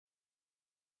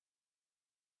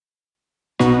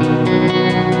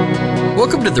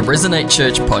Welcome to the Resonate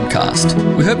Church podcast.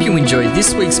 We hope you enjoyed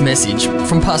this week's message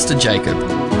from Pastor Jacob. So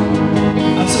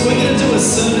we're going to do a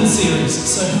sermon series.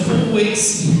 So 4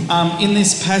 weeks in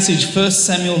this passage, 1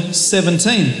 Samuel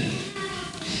 17.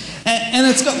 And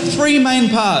it's got three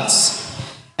main parts.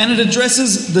 And it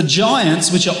addresses the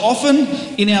giants which are often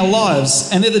in our lives.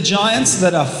 And they're the giants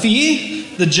that are fear,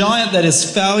 the giant that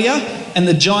is failure, and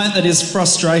the giant that is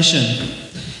frustration.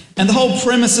 And the whole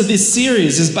premise of this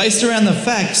series is based around the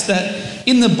fact that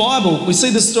in the Bible, we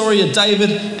see the story of David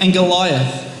and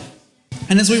Goliath.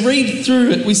 And as we read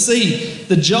through it, we see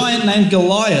the giant named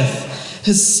Goliath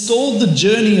has stalled the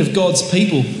journey of God's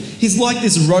people. He's like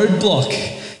this roadblock.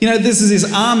 You know, this is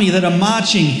his army that are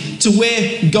marching to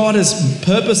where God has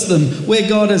purposed them, where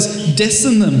God has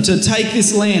destined them to take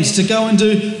this land, to go and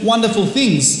do wonderful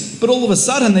things. But all of a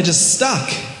sudden, they're just stuck.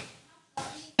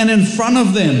 And in front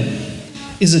of them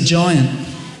is a giant.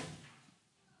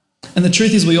 And the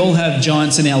truth is, we all have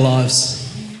giants in our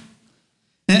lives.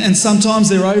 And sometimes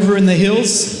they're over in the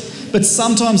hills, but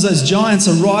sometimes those giants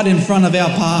are right in front of our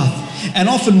path. And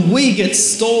often we get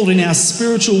stalled in our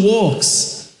spiritual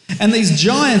walks. And these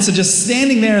giants are just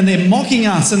standing there and they're mocking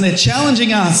us and they're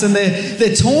challenging us and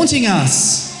they're taunting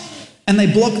us. And they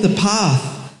block the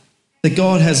path that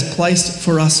God has placed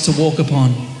for us to walk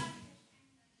upon.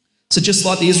 So just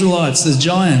like the Israelites, there's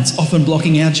giants often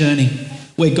blocking our journey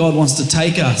where God wants to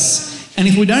take us. And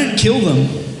if we don't kill them,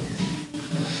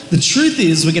 the truth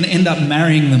is we're going to end up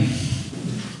marrying them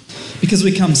because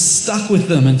we come stuck with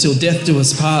them until death do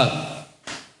us part.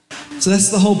 So that's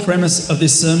the whole premise of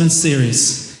this sermon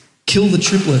series. Kill the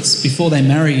triplets before they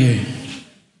marry you.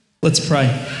 Let's pray.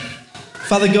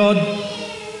 Father God,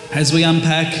 as we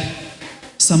unpack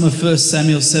some of 1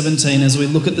 Samuel 17, as we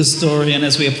look at the story and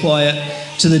as we apply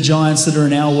it to the giants that are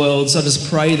in our worlds, I just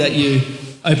pray that you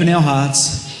open our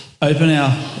hearts, open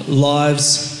our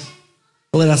lives.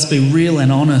 Let us be real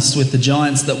and honest with the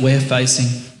giants that we're facing,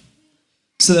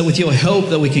 so that with your help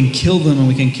that we can kill them and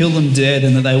we can kill them dead,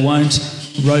 and that they won't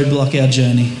roadblock our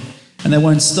journey and they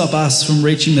won't stop us from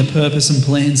reaching the purpose and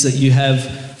plans that you have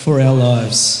for our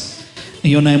lives. In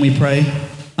your name we pray.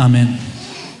 Amen.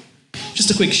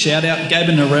 Just a quick shout out. Gabe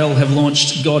and Narelle have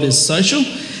launched God is Social,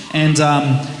 and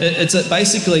it's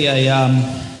basically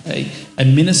a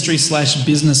ministry /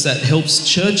 business that helps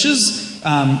churches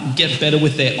get better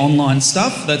with their online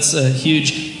stuff. That's a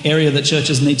huge area that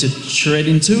churches need to tread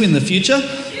into in the future.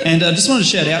 And I just wanted to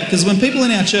shout out, because when people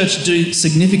in our church do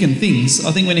significant things,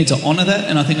 I think we need to honour that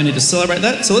and I think we need to celebrate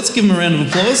that. So let's give them a round of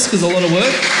applause, because a lot of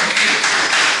work.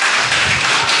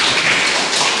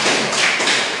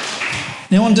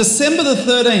 Now on December the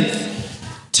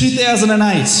 13th,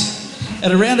 2008,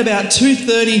 at around about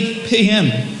 2:30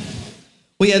 p.m,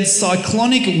 we had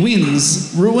cyclonic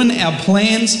winds ruin our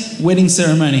planned wedding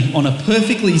ceremony on a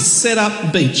perfectly set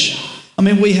up beach. I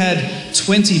mean, we had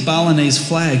 20 Balinese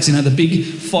flags, you know, the big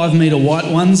 5 metre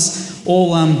white ones,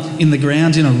 all in the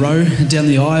ground in a row down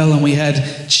the aisle, and we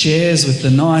had chairs with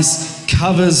the nice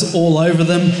covers all over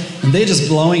them, and they're just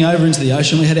blowing over into the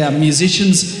ocean. We had our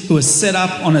musicians who were set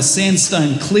up on a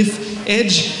sandstone cliff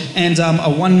edge, and a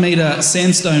 1 metre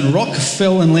sandstone rock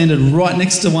fell and landed right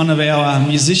next to one of our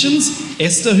musicians,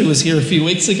 Esther, who was here a few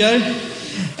weeks ago.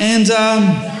 And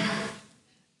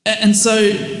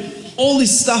so all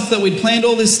this stuff that we'd planned,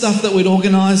 all this stuff that we'd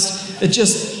organised,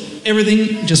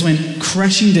 everything just went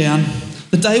crashing down.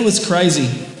 The day was crazy.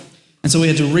 And so we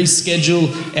had to reschedule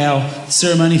our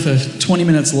ceremony for 20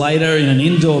 minutes later in an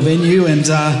indoor venue. And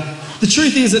the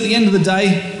truth is, at the end of the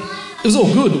day, it was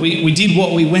all good. We did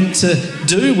what we went to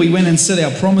do. We went and said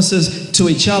our promises to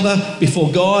each other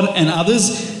before God and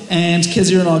others, and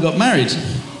Kezia and I got married.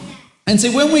 And see,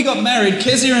 when we got married,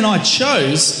 Kezia and I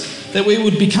chose that we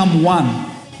would become one.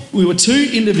 We were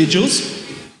two individuals,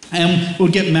 and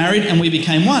we'd get married and we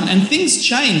became one. And things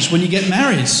change when you get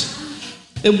married.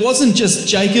 It wasn't just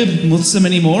Jacob Mutsum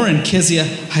anymore and Kezia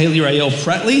Hayley Rael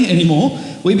Pratley anymore.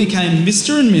 We became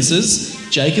Mr. and Mrs.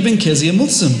 Jacob and Kezia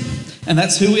Mutsum. And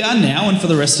that's who we are now and for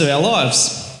the rest of our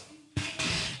lives.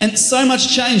 And so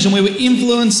much changed, and we were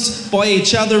influenced by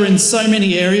each other in so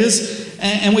many areas,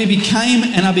 and we became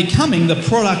and are becoming the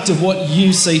product of what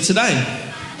you see today.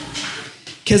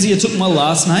 Kezia took my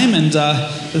last name, and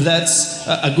that's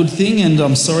a good thing, and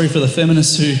I'm sorry for the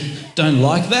feminists who don't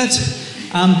like that.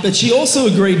 But she also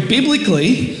agreed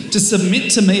biblically to submit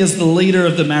to me as the leader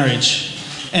of the marriage.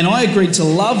 And I agreed to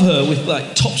love her with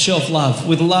like top shelf love,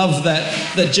 with love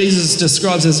that Jesus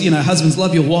describes as, you know, husbands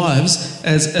love your wives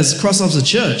as Christ loves the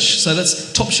church. So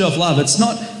that's top shelf love. It's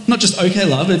not just okay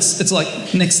love, it's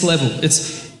like next level.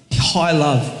 It's high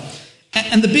love.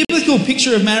 And the biblical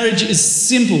picture of marriage is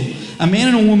simple. A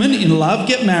man and a woman in love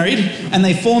get married and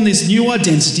they form this new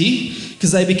identity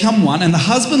because they become one, and the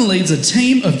husband leads a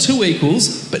team of two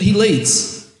equals, but he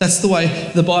leads. That's the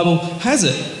way the Bible has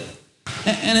it.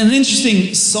 And an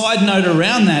interesting side note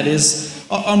around that is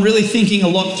I'm really thinking a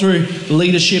lot through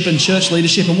leadership and church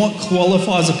leadership and what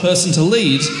qualifies a person to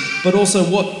lead, but also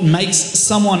what makes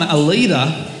someone a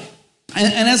leader.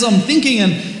 And as I'm thinking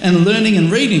and learning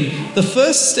and reading, the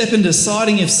first step in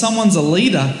deciding if someone's a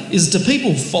leader is, do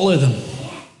people follow them?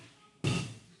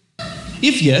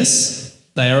 If yes,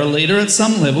 they are a leader at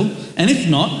some level, and if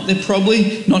not, they're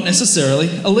probably not necessarily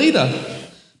a leader.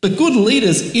 But good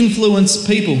leaders influence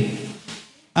people.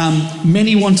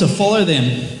 Many want to follow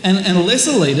them, and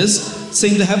lesser leaders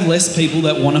seem to have less people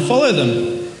that want to follow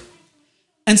them.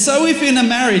 And so if in a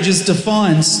marriage is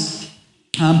defined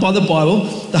by the Bible,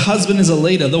 the husband is a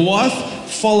leader, the wife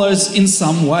follows in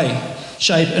some way,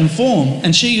 shape and form,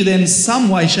 and she then some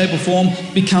way, shape or form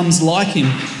becomes like him,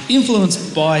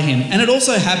 influenced by him. And it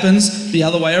also happens the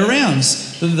other way around.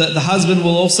 The husband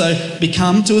will also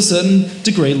become to a certain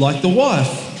degree like the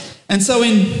wife. And so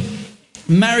in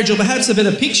marriage, or perhaps a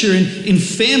better picture in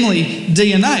family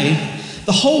DNA,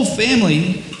 the whole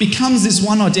family becomes this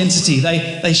one identity.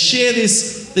 They share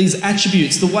these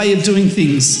attributes, the way of doing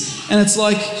things. And it's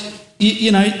like,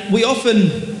 we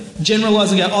often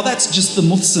generalise and go, oh, that's just the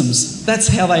Muthsams. That's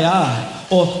how they are.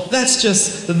 Or that's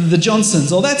just the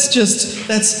Johnsons. Or that's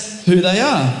who they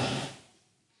are.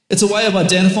 It's a way of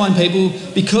identifying people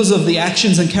because of the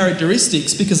actions and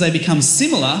characteristics, because they become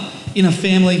similar in a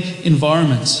family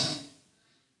environment.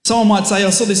 Someone might say, I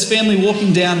saw this family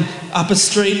walking down up a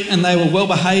street and they were well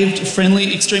behaved,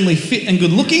 friendly, extremely fit and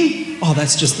good looking. Oh,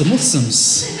 that's just the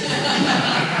Muthsams.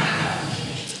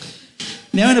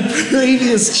 Now, in a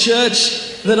previous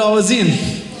church that I was in,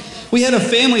 we had a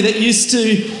family that used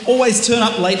to always turn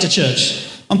up late to church.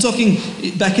 I'm talking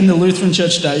back in the Lutheran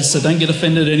church days, so don't get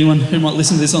offended, anyone who might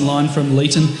listen to this online from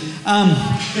Leeton.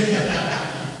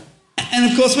 And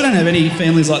of course, we don't have any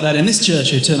families like that in this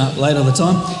church who turn up late all the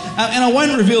time. And I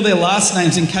won't reveal their last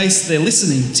names in case they're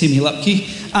listening, Timmy Lupke.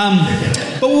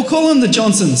 But we'll call them the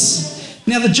Johnsons.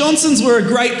 Now, the Johnsons were a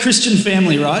great Christian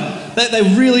family, right? They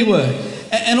really were.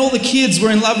 And all the kids were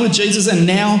in love with Jesus, and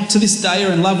now, to this day,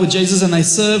 are in love with Jesus, and they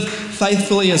serve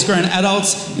faithfully as grown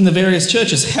adults in the various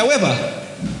churches. However,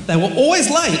 they were always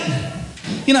late.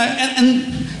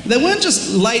 And they weren't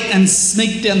just late and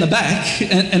sneak down the back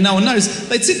and no one knows.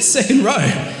 They'd sit second row.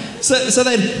 So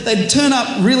they'd turn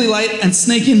up really late and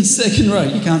sneak in second row.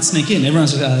 You can't sneak in.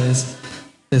 Everyone's just,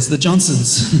 there's the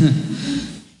Johnsons.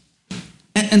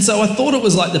 and so I thought it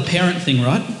was like the parent thing,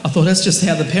 right? I thought that's just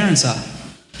how the parents are.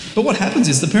 But what happens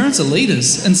is the parents are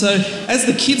leaders. And so as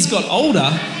the kids got older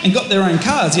and got their own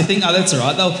cars, you think, oh, that's all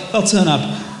right. They'll turn up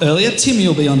earlier. Timmy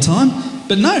will be on time.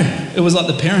 But no, it was like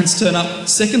the parents turn up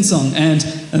second song, and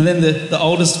then the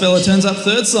oldest fella turns up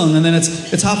third song, and then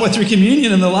it's halfway through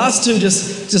communion and the last two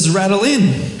just rattle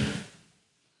in.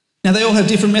 Now, they all have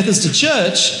different methods to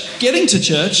church, getting to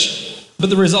church, but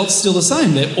the result's still the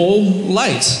same. They're all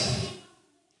late.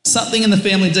 Something in the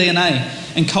family DNA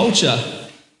and culture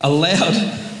allowed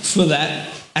for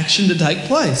that action to take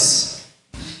place.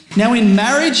 Now, in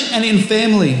marriage and in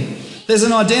family, there's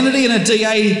an identity and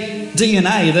a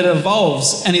DNA that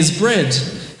evolves and is bred.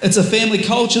 It's a family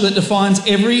culture that defines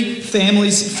every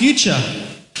family's future.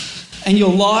 And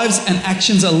your lives and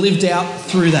actions are lived out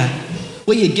through that.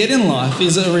 Where you get in life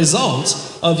is a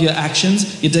result of your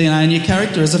actions, your DNA and your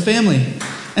character as a family.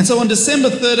 And so on December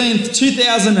 13th,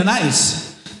 2008,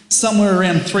 somewhere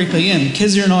around 3 p.m,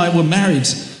 Kezia and I were married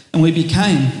and we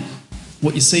became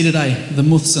what you see today, the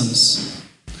Muthsams.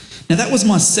 Now, that was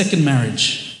my second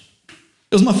marriage.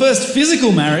 It was my first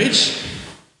physical marriage,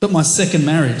 but my second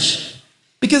marriage.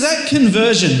 Because at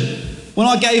conversion, when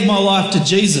I gave my life to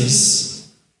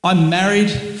Jesus, I married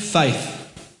faith.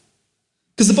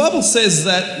 Because the Bible says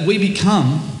that we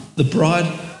become the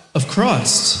bride of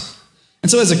Christ.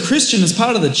 And so as a Christian, as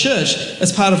part of the church,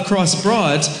 as part of Christ's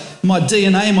bride, my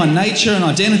DNA, my nature and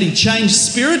identity changed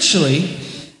spiritually,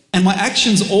 and my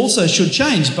actions also should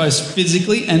change, both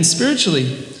physically and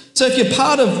spiritually. So if you're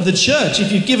part of the church,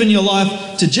 if you've given your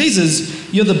life to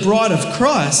Jesus, you're the bride of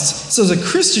Christ. So as a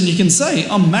Christian, you can say,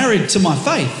 I'm married to my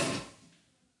faith.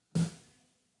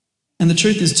 And the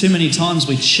truth is, too many times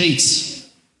we cheat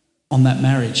on that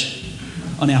marriage,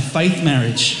 on our faith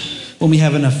marriage, when we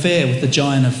have an affair with the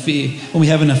giant of fear, when we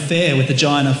have an affair with the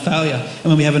giant of failure, and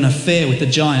when we have an affair with the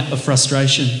giant of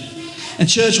frustration. And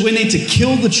church, we need to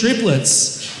kill the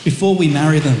triplets before we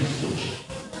marry them.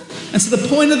 And so the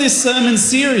point of this sermon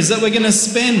series that we're going to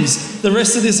spend the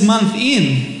rest of this month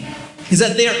in is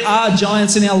that there are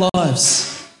giants in our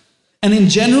lives. And in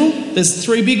general, there's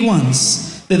three big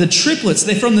ones. They're the triplets.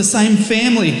 They're from the same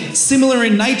family, similar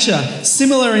in nature,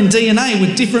 similar in DNA,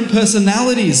 with different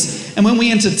personalities. And when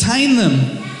we entertain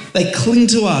them, they cling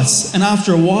to us. And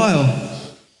after a while,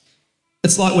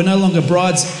 it's like we're no longer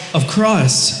brides of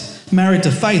Christ, married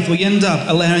to faith. We end up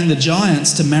allowing the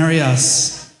giants to marry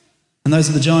us. And those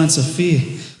are the giants of fear,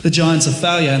 the giants of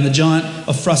failure, and the giant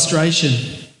of frustration.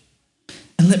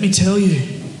 And let me tell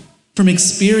you, from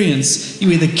experience,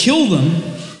 you either kill them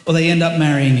or they end up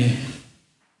marrying you.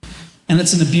 And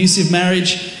it's an abusive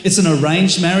marriage. It's an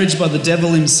arranged marriage by the devil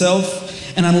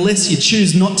himself. And unless you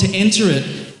choose not to enter it,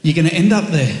 you're going to end up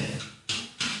there.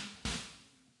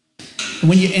 And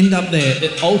when you end up there,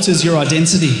 it alters your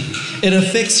identity. It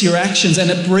affects your actions and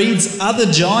it breeds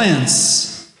other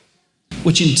giants,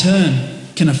 which in turn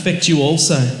can affect you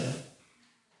also.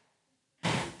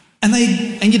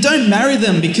 And you don't marry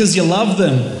them because you love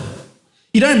them.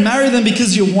 You don't marry them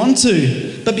because you want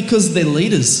to, but because they're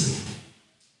leaders.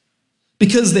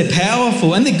 Because they're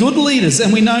powerful and they're good leaders,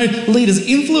 and we know leaders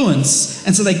influence,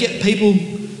 and so they get people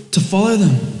to follow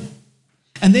them.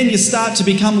 And then you start to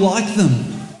become like them.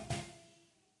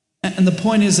 And the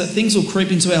point is that things will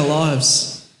creep into our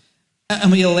lives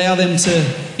and we allow them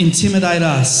to intimidate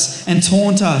us and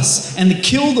taunt us and to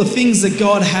kill the things that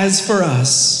God has for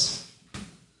us.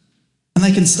 And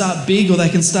they can start big or they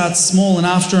can start small, and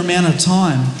after an amount of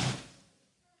time,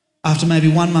 after maybe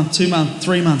 1 month, 2 months,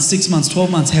 3 months, 6 months,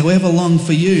 12 months, however long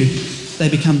for you, they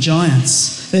become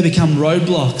giants. They become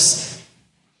roadblocks.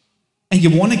 And you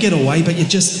want to get away, but you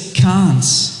just can't.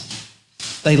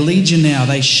 They lead you now.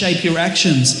 They shape your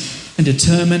actions and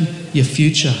determine your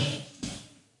future.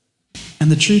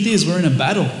 And the truth is, we're in a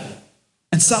battle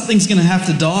and something's going to have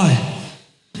to die.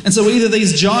 And so either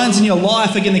these giants in your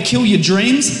life are going to kill your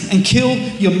dreams and kill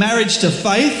your marriage to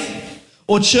faith,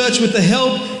 or church, with the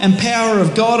help and power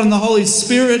of God and the Holy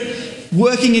Spirit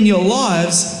working in your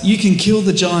lives, you can kill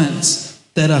the giants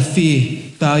that are fear,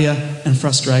 failure and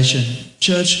frustration.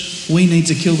 Church, we need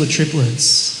to kill the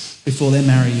triplets before they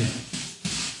marry you.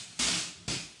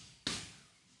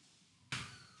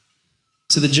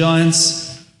 So the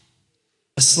giants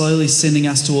are slowly sending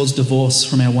us towards divorce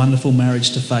from our wonderful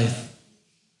marriage to faith.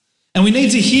 And we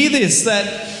need to hear this,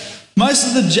 that most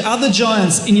of the other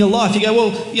giants in your life, you go,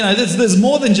 well, you know, there's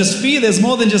more than just fear, there's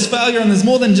more than just failure, and there's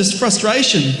more than just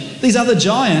frustration. These other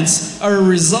giants are a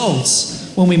result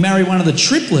when we marry one of the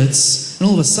triplets, and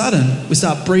all of a sudden we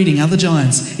start breeding other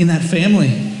giants in that family.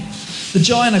 The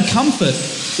giant of comfort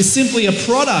is simply a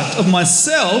product of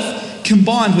myself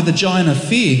combined with the giant of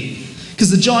fear.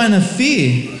 Because the giant of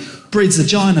fear breeds the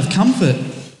giant of comfort.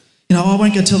 You know, I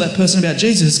won't go tell that person about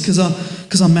Jesus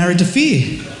because I'm married to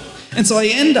fear. And so I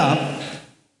end up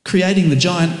creating the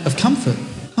giant of comfort.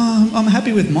 Oh, I'm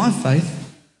happy with my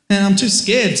faith, and I'm too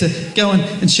scared to go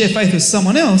and share faith with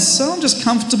someone else, so I'm just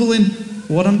comfortable in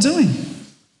what I'm doing.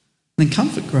 And then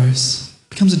comfort grows,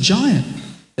 becomes a giant.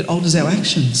 It alters our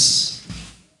actions.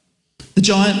 The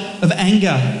giant of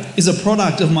anger is a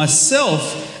product of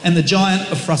myself and the giant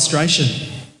of frustration.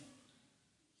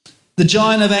 The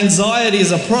giant of anxiety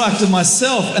is a product of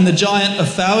myself and the giant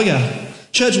of failure.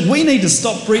 Church, we need to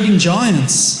stop breeding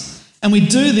giants, and we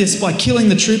do this by killing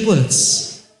the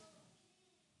triplets.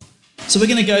 So we're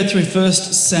going to go through 1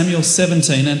 Samuel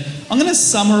 17, and I'm going to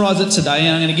summarise it today,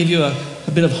 and I'm going to give you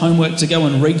a bit of homework to go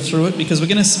and read through it, because we're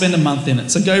going to spend a month in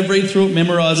it. So go read through it,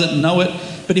 memorise it, know it.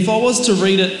 But if I was to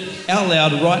read it out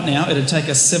loud right now, it'd take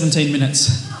us 17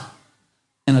 minutes.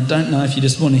 And I don't know if you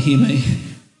just want to hear me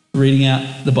reading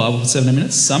out the Bible for 17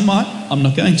 minutes. Some might. I'm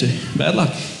not going to. Bad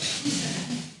luck.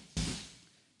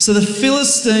 So the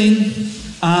Philistine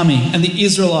army and the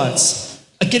Israelites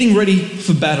are getting ready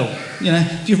for battle. You know,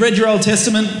 if you've read your Old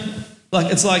Testament,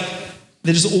 it's like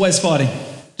they're just always fighting.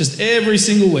 Just every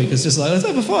single week. It's just like, let's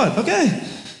have a fight. Okay.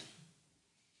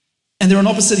 And they're on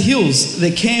opposite hills.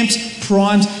 They're camped,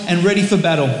 primed, and ready for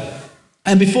battle.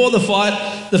 And before the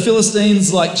fight, the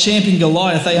Philistines, like champion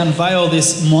Goliath, they unveil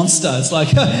this monster. It's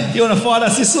like, you want to fight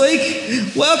us this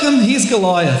week? Welcome, here's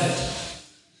Goliath.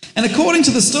 And according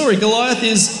to the story, Goliath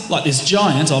is like this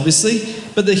giant, obviously,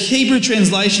 but the Hebrew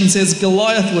translation says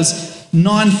Goliath was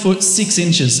 9 foot 6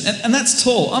 inches. And that's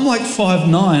tall. I'm like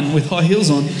 5'9" with high heels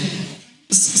on.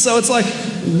 So it's like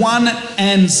one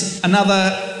and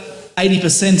another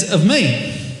 80% of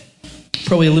me.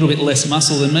 Probably a little bit less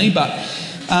muscle than me, but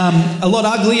a lot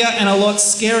uglier and a lot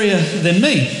scarier than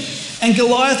me. And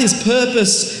Goliath is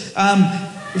purposed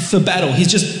for battle.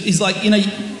 He's like, you know,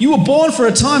 you were born for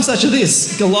a time such as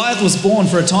this. Goliath was born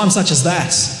for a time such as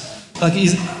that. Like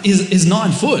he's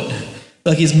 9 foot.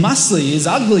 Like he's muscly, he's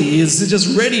ugly, he's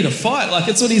just ready to fight. Like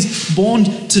it's what he's born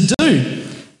to do.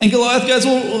 And Goliath goes,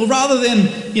 well, rather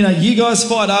than, you guys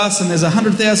fight us and there's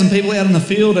 100,000 people out in the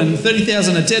field and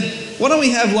 30,000 are dead, why don't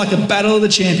we have like a battle of the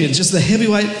champions, just the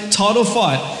heavyweight title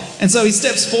fight? And so he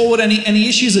steps forward and he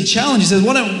issues a challenge. He says,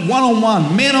 why don't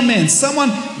one-on-one, man on man,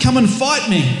 someone come and fight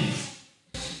me?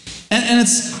 And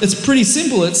it's pretty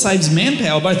simple. It saves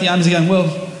manpower. Both the armies are going,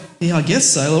 well, yeah, I guess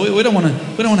so. We don't want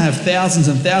to have thousands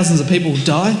and thousands of people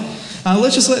die.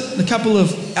 Let's just let a couple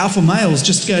of alpha males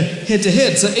just go head to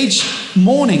head. So each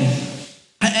morning,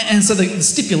 and so the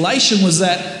stipulation was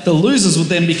that the losers would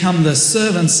then become the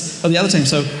servants of the other team.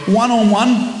 So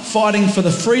one-on-one, fighting for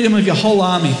the freedom of your whole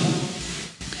army.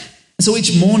 And so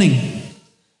each morning,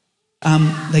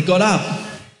 they got up.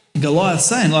 And Goliath's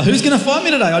saying, like, who's going to fight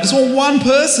me today? I just want one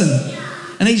person.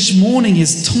 And each morning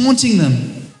he's taunting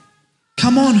them.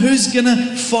 Come on, who's going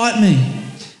to fight me?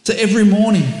 So every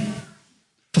morning,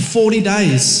 for 40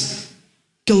 days,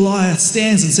 Goliath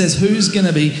stands and says, who's going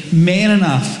to be man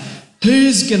enough?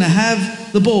 Who's going to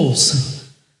have the balls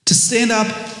to stand up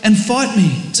and fight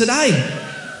me today?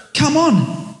 Come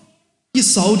on. You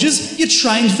soldiers, you're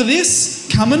trained for this.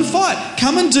 Come and fight.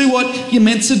 Come and do what you're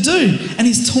meant to do. And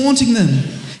he's taunting them.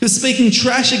 He was speaking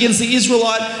trash against the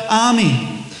Israelite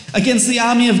army, against the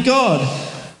army of God.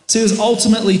 So he was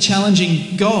ultimately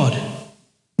challenging God,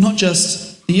 not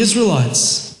just the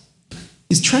Israelites.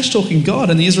 He's trash-talking God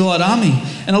and the Israelite army.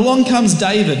 And along comes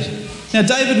David. Now,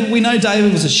 we know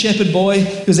David was a shepherd boy.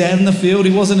 He was out in the field.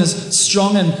 He wasn't as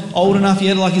strong and old enough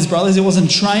yet like his brothers. He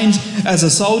wasn't trained as a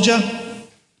soldier.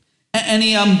 And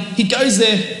he goes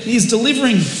there. He's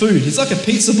delivering food. He's like a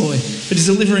pizza boy, but he's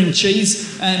delivering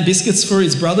cheese and biscuits for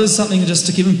his brothers, something just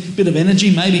to give him a bit of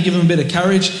energy, maybe give him a bit of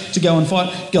courage to go and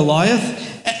fight Goliath.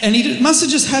 And he must have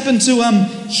just happened to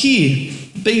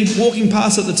be walking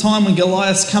past at the time when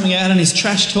Goliath's coming out and he's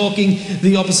trash-talking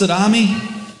the opposite army.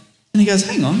 And he goes,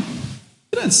 hang on,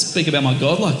 you don't speak about my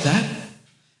God like that.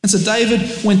 And so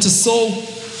David went to Saul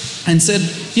and said,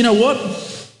 you know what?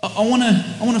 I want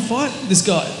to fight this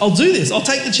guy. I'll do this. I'll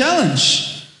take the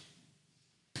challenge.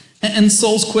 And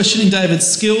Saul's questioning David's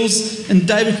skills, and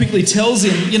David quickly tells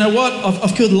him, you know what?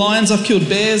 I've killed lions, I've killed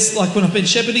bears, like when I've been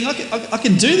shepherding. I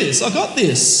can do this. I got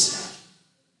this.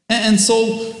 And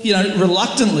Saul,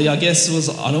 reluctantly, I guess,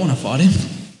 I don't want to fight him.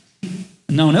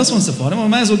 And no one else wants to fight him. I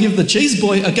may as well give the cheese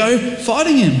boy a go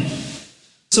fighting him.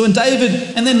 So when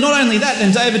and then not only that,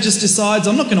 then David just decides,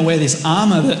 I'm not going to wear this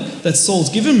armour that Saul's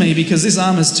given me because this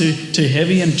armour's too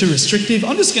heavy and too restrictive.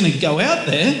 I'm just going to go out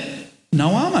there,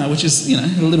 no armour, which is,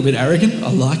 a little bit arrogant.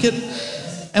 I like it.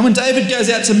 And when David goes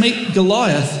out to meet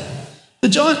Goliath, the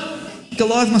giant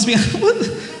Goliath must be, what?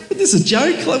 Is this a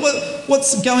joke? Like,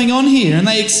 what's going on here? And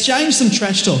they exchange some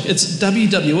trash talk. It's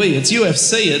WWE, it's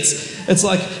UFC, it's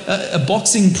like a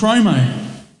boxing promo.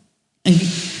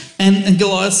 And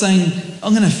Goliath's saying,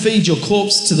 I'm going to feed your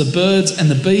corpse to the birds and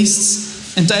the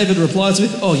beasts. And David replies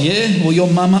with, oh yeah, well your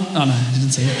mama, oh no, I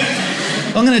didn't say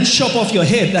it. I'm going to chop off your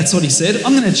head, that's what he said.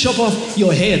 I'm going to chop off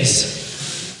your head,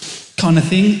 kind of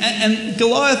thing. And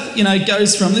Goliath,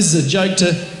 goes from, this is a joke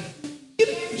to,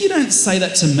 you don't say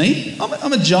that to me.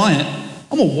 I'm a giant.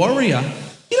 I'm a warrior.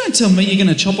 You don't tell me you're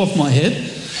going to chop off my head.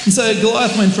 And so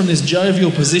Goliath went from this jovial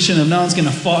position of no one's going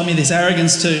to fight me, this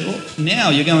arrogance, to, well, now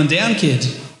you're going down, kid.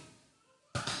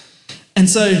 And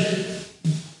so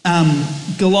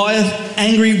Goliath,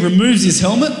 angry, removes his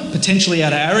helmet, potentially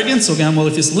out of arrogance, or going, well,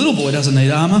 if this little boy doesn't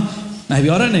need armour, maybe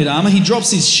I don't need armour. He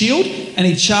drops his shield and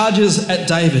he charges at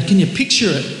David. Can you picture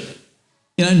it?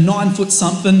 9 foot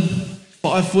something,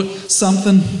 5 foot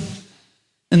something.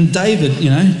 And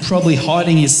David, probably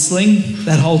hiding his sling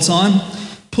that whole time,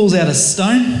 pulls out a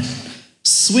stone,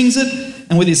 swings it,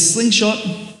 and with his slingshot,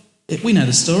 we know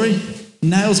the story,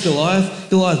 nails Goliath.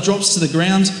 Goliath drops to the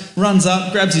ground, runs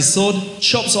up, grabs his sword,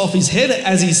 chops off his head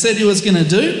as he said he was going to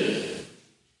do.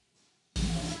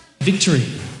 Victory.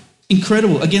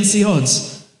 Incredible, against the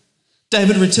odds.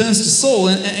 David returns to Saul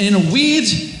in a weird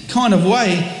kind of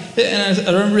way, and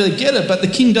I don't really get it, but the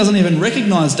king doesn't even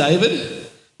recognise David.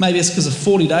 Maybe it's because of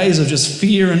 40 days of just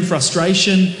fear and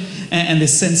frustration and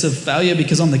this sense of failure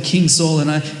because I'm the king, Saul, and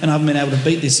I haven't been able to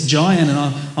beat this giant, and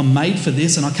I'm made for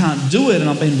this and I can't do it, and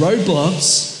I've been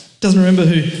roadblocks. Doesn't remember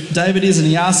who David is, and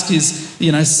he asked his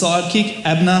sidekick,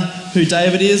 Abner, who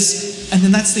David is, and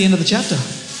then that's the end of the chapter.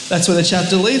 That's where the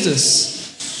chapter leaves us.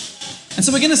 And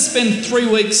so we're going to spend 3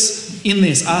 weeks in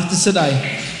this after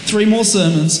today. 3 more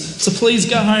sermons. So please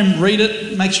go home, read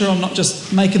it, make sure I'm not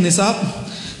just making this up.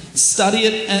 Study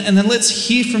it, and then let's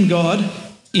hear from God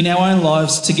in our own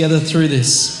lives together through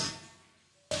this.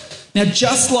 Now,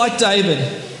 just like David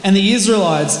and the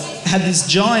Israelites had this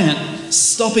giant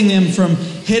stopping them from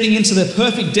heading into the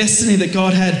perfect destiny that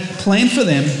God had planned for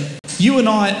them, you and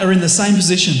I are in the same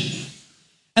position.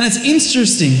 And it's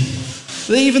interesting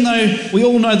that even though we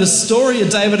all know the story of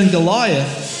David and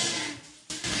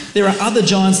Goliath, there are other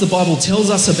giants the Bible tells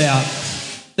us about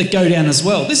that go down as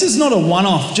well. This is not a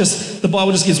one-off, just the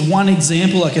Bible just gives one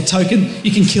example, like a token,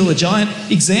 you can kill a giant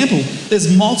example.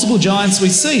 There's multiple giants we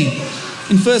see.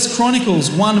 In 1 Chronicles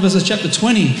 1 verses chapter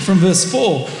 20 from verse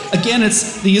 4, again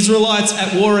it's the Israelites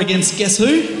at war against guess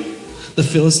who? The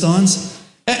Philistines.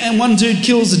 And one dude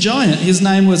kills a giant. His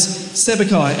name was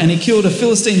Sibbecai, and he killed a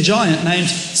Philistine giant named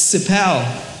Sipal.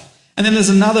 And then there's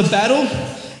another battle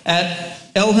at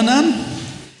Elhanan,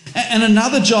 and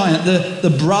another giant,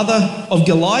 the brother of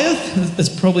Goliath. It's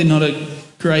probably not a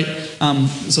great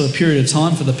sort of period of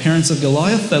time for the parents of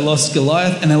Goliath. They lost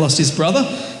Goliath and they lost his brother.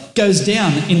 Goes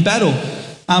down in battle.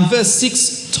 Verse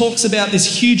 6 talks about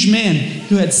this huge man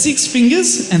who had 6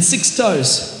 fingers and 6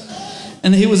 toes.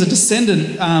 And he was a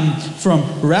descendant from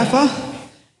Rapha.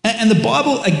 And the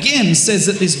Bible again says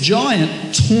that this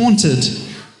giant taunted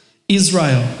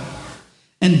Israel.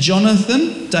 And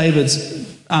Jonathan, David's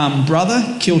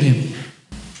brother, killed him.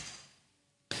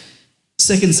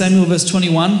 2 Samuel verse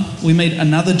 21, we meet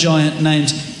another giant named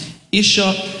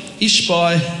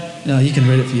Ishbai. No, you can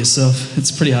read it for yourself.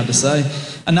 It's pretty hard to say.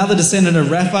 Another descendant of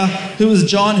Rapha, who was a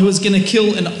giant who was going to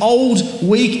kill an old,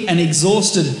 weak and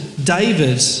exhausted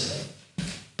David.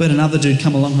 But another dude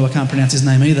come along, who I can't pronounce his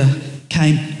name either,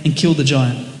 came and killed the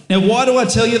giant. Now, why do I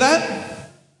tell you that?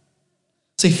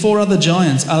 See, 4 other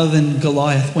giants other than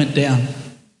Goliath went down.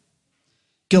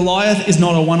 Goliath is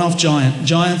not a one-off giant.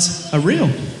 Giants are real.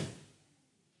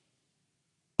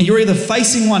 And you're either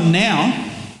facing one now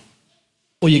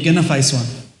or you're going to face one.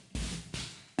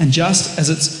 And just as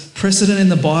it's precedent in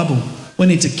the Bible, we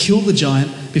need to kill the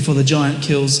giant before the giant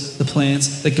kills the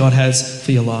plans that God has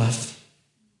for your life.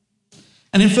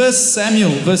 And in 1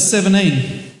 Samuel verse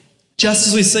 17, just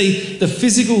as we see the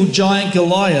physical giant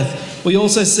Goliath, we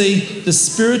also see the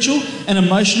spiritual and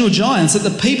emotional giants that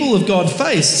the people of God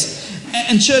faced.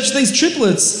 And church, these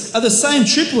triplets are the same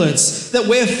triplets that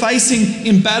we're facing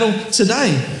in battle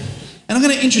today. And I'm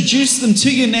going to introduce them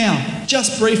to you now,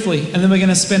 just briefly, and then we're going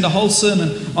to spend a whole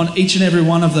sermon on each and every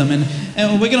one of them.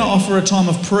 And we're going to offer a time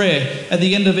of prayer at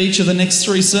the end of each of the next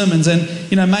 3 sermons. And,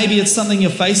 maybe it's something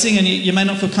you're facing and you may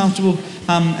not feel comfortable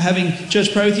having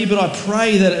church pray with you, but I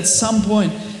pray that at some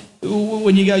point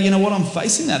when you go, you know what, I'm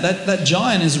facing that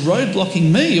giant is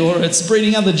roadblocking me, or it's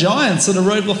breeding other giants that are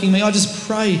roadblocking me. I just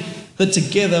pray that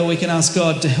together we can ask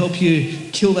God to help you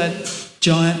kill that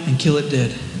giant and kill it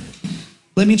dead.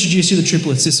 Let me introduce you to the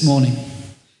triplets this morning.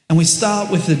 And we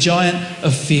start with the giant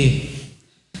of fear.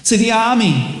 See, the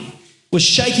army was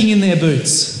shaking in their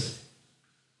boots.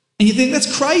 And you think,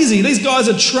 that's crazy. These guys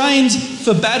are trained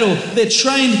for battle. They're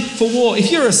trained for war.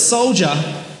 If you're a soldier,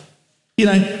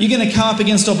 you're going to come up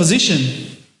against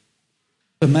opposition.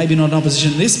 But maybe not an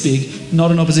opposition this big,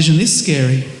 not an opposition this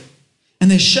scary. And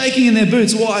they're shaking in their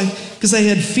boots. Why? Because they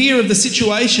had fear of the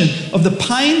situation, of the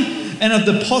pain and of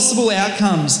the possible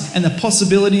outcomes and the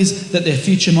possibilities that their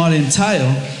future might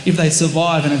entail if they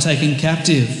survive and are taken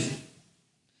captive.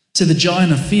 So the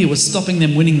giant of fear was stopping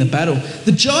them winning the battle.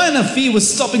 The giant of fear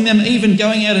was stopping them even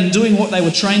going out and doing what they were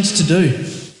trained to do.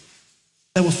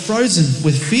 They were frozen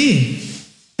with fear.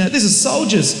 This is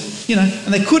soldiers,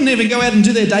 and they couldn't even go out and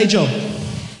do their day job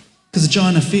because the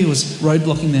giant of fear was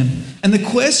roadblocking them. And the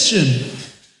question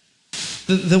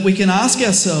that we can ask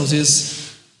ourselves is,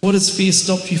 what has fear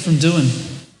stopped you from doing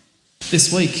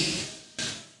this week,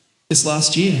 this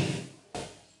last year,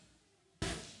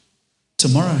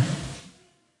 tomorrow?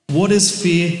 What is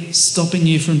fear stopping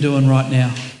you from doing right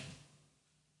now?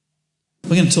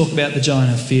 We're going to talk about the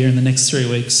giant of fear in the next 3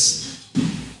 weeks.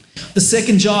 The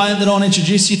second giant that I want to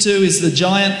introduce you to is the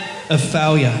giant of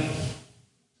failure.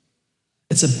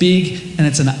 It's a big and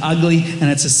it's an ugly and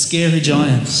it's a scary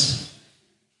giant.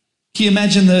 Can you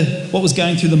imagine what was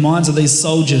going through the minds of these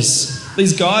soldiers,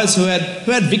 these guys who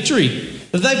had victory,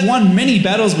 that they've won many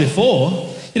battles before?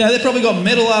 They've probably got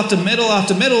medal after medal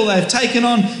after medal. They've taken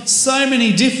on so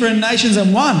many different nations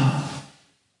and won.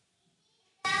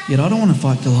 Yet I don't want to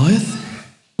fight Goliath.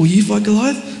 Will you fight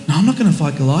Goliath? No, I'm not going to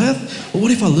fight Goliath. But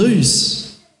what if I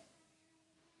lose?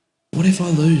 What if I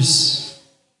lose?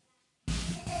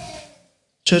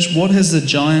 Church, what has the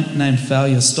giant named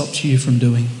failure stopped you from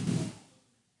doing?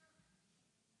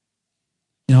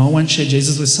 I won't share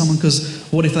Jesus with someone because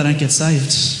what if they don't get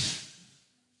saved?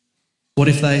 What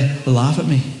if they laugh at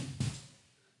me?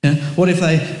 What if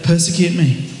they persecute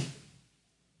me?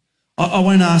 I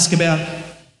won't ask about,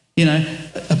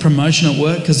 a promotion at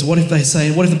work because what if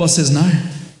the boss says no?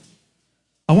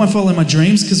 I won't follow my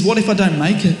dreams because what if I don't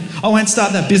make it? I won't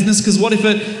start that business because what if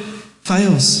it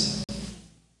fails?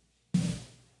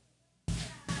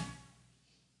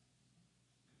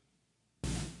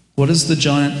 What has the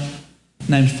giant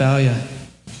named failure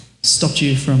stopped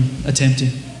you from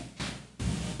attempting?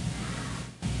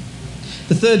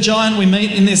 The third giant we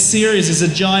meet in this series is a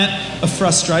giant of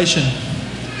frustration.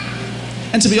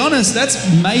 And to be honest,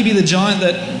 that's maybe the giant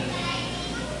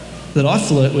that I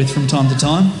flirt with from time to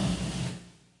time.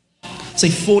 See,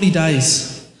 40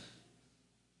 days.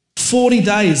 40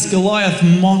 days, Goliath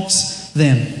mocked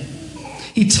them.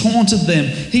 He taunted them.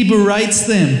 He berates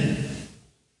them.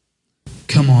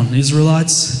 Come on,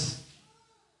 Israelites.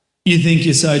 You think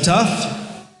you're so tough?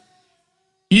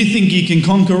 You think you can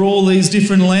conquer all these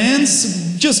different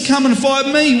lands? Just come and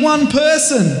fight me, one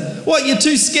person. What, you're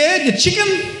too scared? You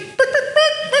chicken?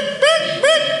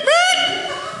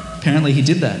 Apparently he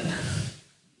did that.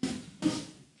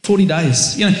 40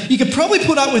 days. You know, you could probably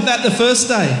put up with that the first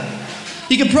day.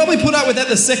 You could probably put up with that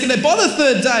the second day. By the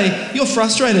third day, you're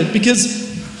frustrated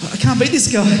because I can't beat this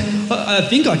guy. I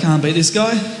think I can't beat this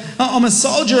guy. I'm a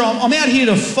soldier. I'm out here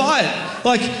to fight.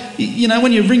 Like, you know,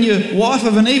 when you ring your wife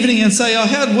of an evening and say, oh,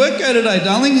 how'd work go today,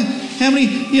 darling? How many,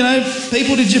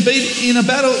 people did you beat in a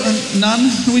battle? None.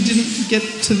 We didn't get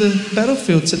to the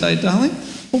battlefield today, darling.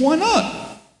 Well, why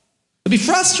not? It'd be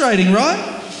frustrating,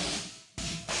 right?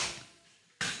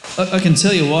 I can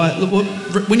tell you why.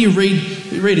 Look, when you read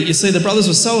it, you see the brothers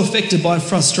were so affected by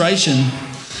frustration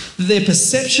that their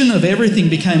perception of everything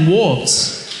became warped.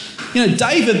 You know,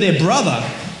 David, their brother,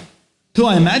 who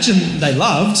I imagine they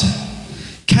loved,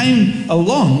 came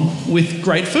along with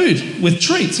great food, with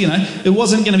treats. You know, it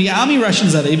wasn't going to be army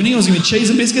rations that evening. It was going to be cheese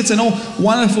and biscuits and all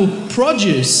wonderful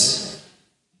produce.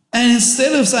 And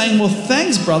instead of saying, well,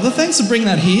 thanks, brother, thanks for bringing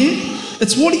that here,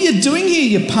 it's, what are you doing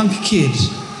here, you punk kid?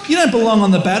 You don't belong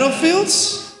on the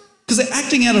battlefields. Because they're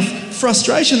acting out of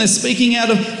frustration. They're speaking out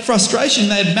of frustration.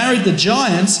 They had married the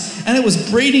giants and it was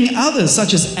breeding others,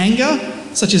 such as anger,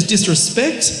 such as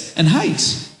disrespect and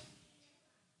hate.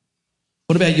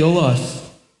 What about your life?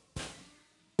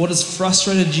 What has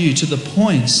frustrated you to the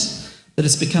point that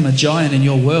it's become a giant in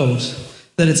your world,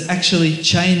 that it's actually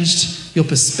changed your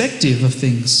perspective of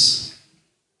things?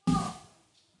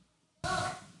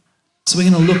 So we're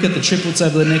going to look at the triplets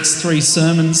over the next 3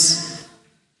 sermons.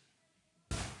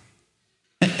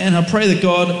 And I pray that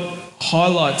God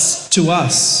highlights to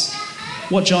us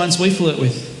what giants we flirt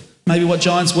with, maybe what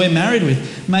giants we're married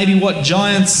with, maybe what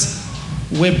giants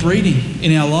we're breeding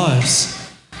in our lives,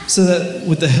 so that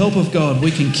with the help of God,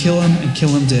 we can kill them and kill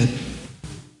them dead.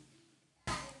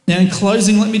 Now, in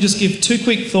closing, let me just give 2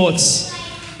 quick thoughts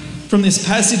from this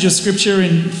passage of Scripture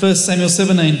in 1 Samuel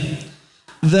 17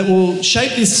 that will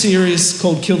shape this series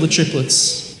called Kill the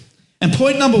Triplets. And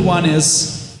point number 1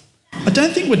 is, I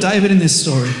don't think we're David in this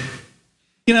story.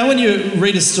 You know, when you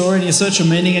read a story and you search a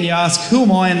meaning and you ask, who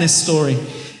am I in this story?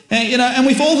 And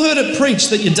we've all heard it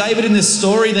preached that you're David in this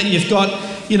story, that you've got,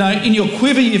 in your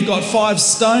quiver you've got 5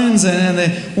 stones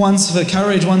and one's for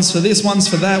courage, one's for this, one's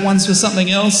for that, one's for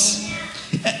something else.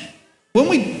 When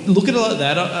we look at it like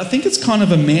that, I think it's kind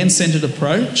of a man-centered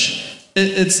approach.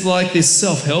 It's like this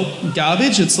self-help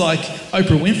garbage. It's like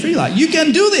Oprah Winfrey, like, you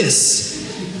can do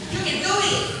this. You can do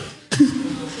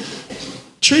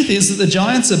it. Truth is that the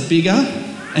giants are bigger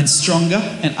and stronger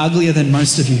and uglier than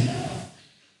most of you.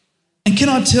 And can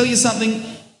I tell you something?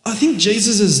 I think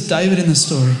Jesus is David in the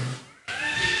story.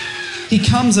 He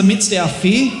comes amidst our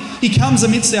fear, he comes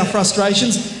amidst our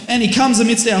frustrations, and he comes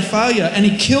amidst our failure, and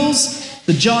he kills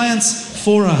the giants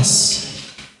for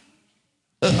us.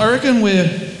 I reckon we're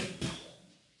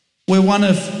one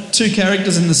of 2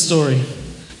 characters in the story.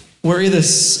 We're either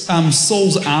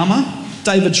Saul's armour,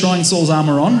 David trying Saul's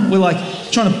armour on. We're like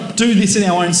trying to do this in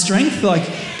our own strength, like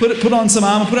put on some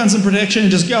armour, put on some protection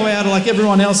and just go out like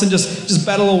everyone else and just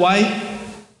battle away.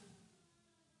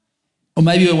 Or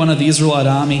maybe we're one of the Israelite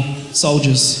army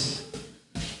soldiers,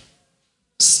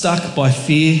 stuck by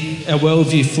fear, our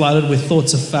worldview flooded with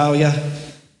thoughts of failure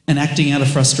and acting out of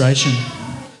frustration.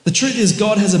 The truth is,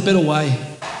 God has a better way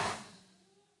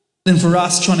than for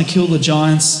us trying to kill the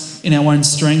giants in our own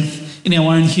strength, in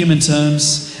our own human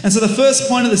terms. And so the first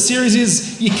point of the series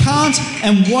is, you can't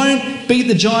and won't beat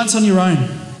the giants on your own.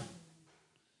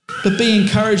 But be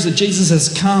encouraged that Jesus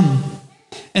has come,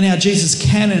 and our Jesus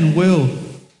can and will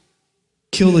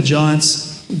kill the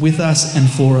giants with us and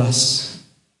for us.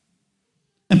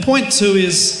 And point 2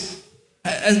 is,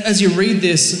 as you read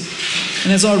this,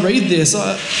 and as I read this,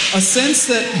 I sense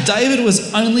that David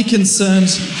was only concerned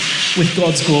with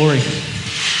God's glory.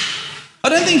 I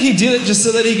don't think he did it just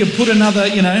so that he could put another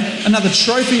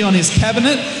trophy on his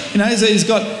cabinet. So he's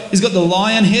got the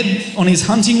lion head on his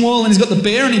hunting wall and he's got the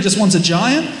bear and he just wants a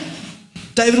giant.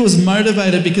 David was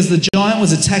motivated because the giant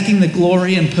was attacking the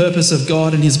glory and purpose of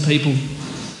God and his people.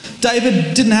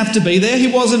 David didn't have to be there. He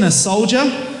wasn't a soldier.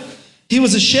 He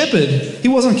was a shepherd. He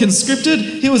wasn't conscripted.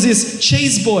 He was this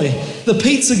cheese boy, the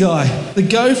pizza guy, the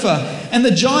gopher. And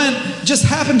the giant just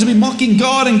happened to be mocking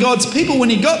God and God's people when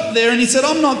he got there, and he said,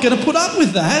 I'm not going to put up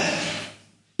with that.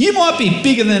 You might be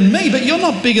bigger than me, but you're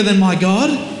not bigger than my God.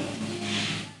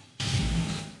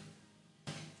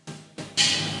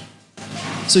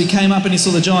 So he came up and he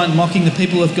saw the giant mocking the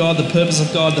people of God, the purpose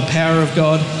of God, the power of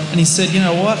God. And he said, you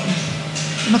know what?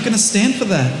 I'm not going to stand for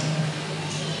that.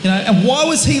 And why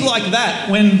was he like that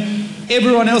when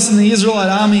everyone else in the Israelite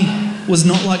army was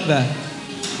not like that?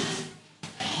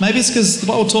 Maybe it's because the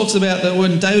Bible talks about that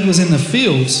when David was in the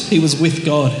fields, he was with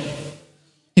God.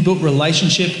 He built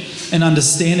relationship and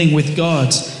understanding with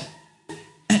God.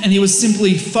 And he was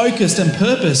simply focused and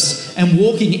purpose and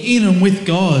walking in and with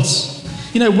God.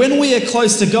 When we are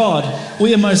close to God,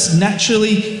 we are most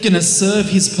naturally going to serve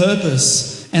his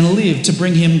purpose and live to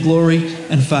bring him glory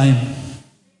and fame.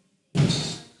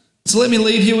 So let me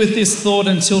leave you with this thought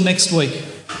until next week.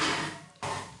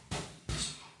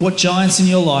 What giants in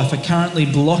your life are currently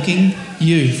blocking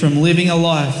you from living a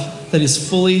life that is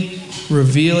fully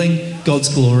revealing God's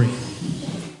glory?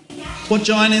 What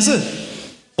giant is it?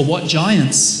 Or what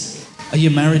giants are you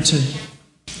married to?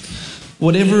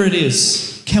 Whatever it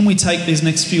is, can we take these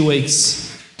next few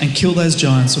weeks and kill those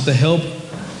giants with the help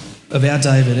of our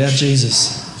David, our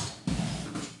Jesus?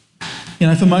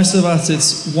 For most of us,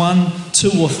 it's 1,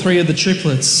 2 or 3 of the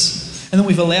triplets. And then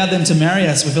we've allowed them to marry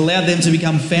us. We've allowed them to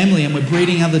become family, and we're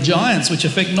breeding other giants, which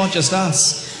affect not just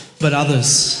us, but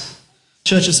others.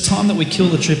 Church, it's time that we kill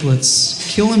the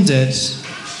triplets, kill them dead,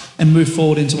 and move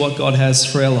forward into what God has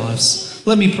for our lives.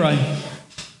 Let me pray.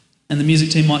 And the music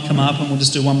team might come up and we'll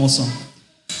just do one more song.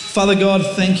 Father God,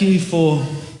 thank you for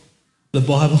the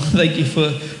Bible. Thank you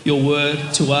for your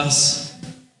word to us.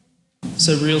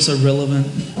 So real, so relevant,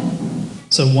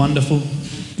 so wonderful.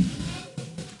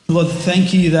 Lord,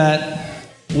 thank you that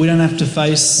we don't have to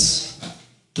face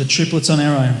the triplets on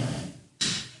our own.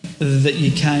 That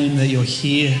you came, that you're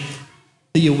here,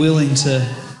 that you're willing to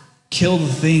kill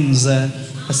the things that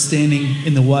are standing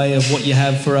in the way of what you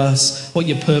have for us, what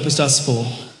you purposed us for.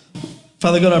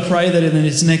 Father God, I pray that in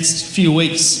these next few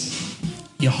weeks,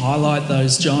 you highlight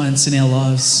those giants in our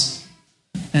lives,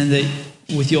 and that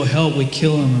with your help we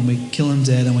kill them, and we kill them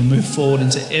dead, and we move forward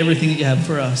into everything that you have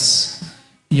for us.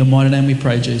 In your mighty name we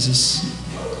pray, Jesus.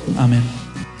 Amen.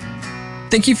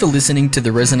 Thank you for listening to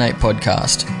the Resonate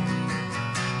podcast.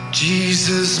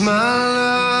 Jesus, my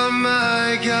love,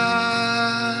 my God.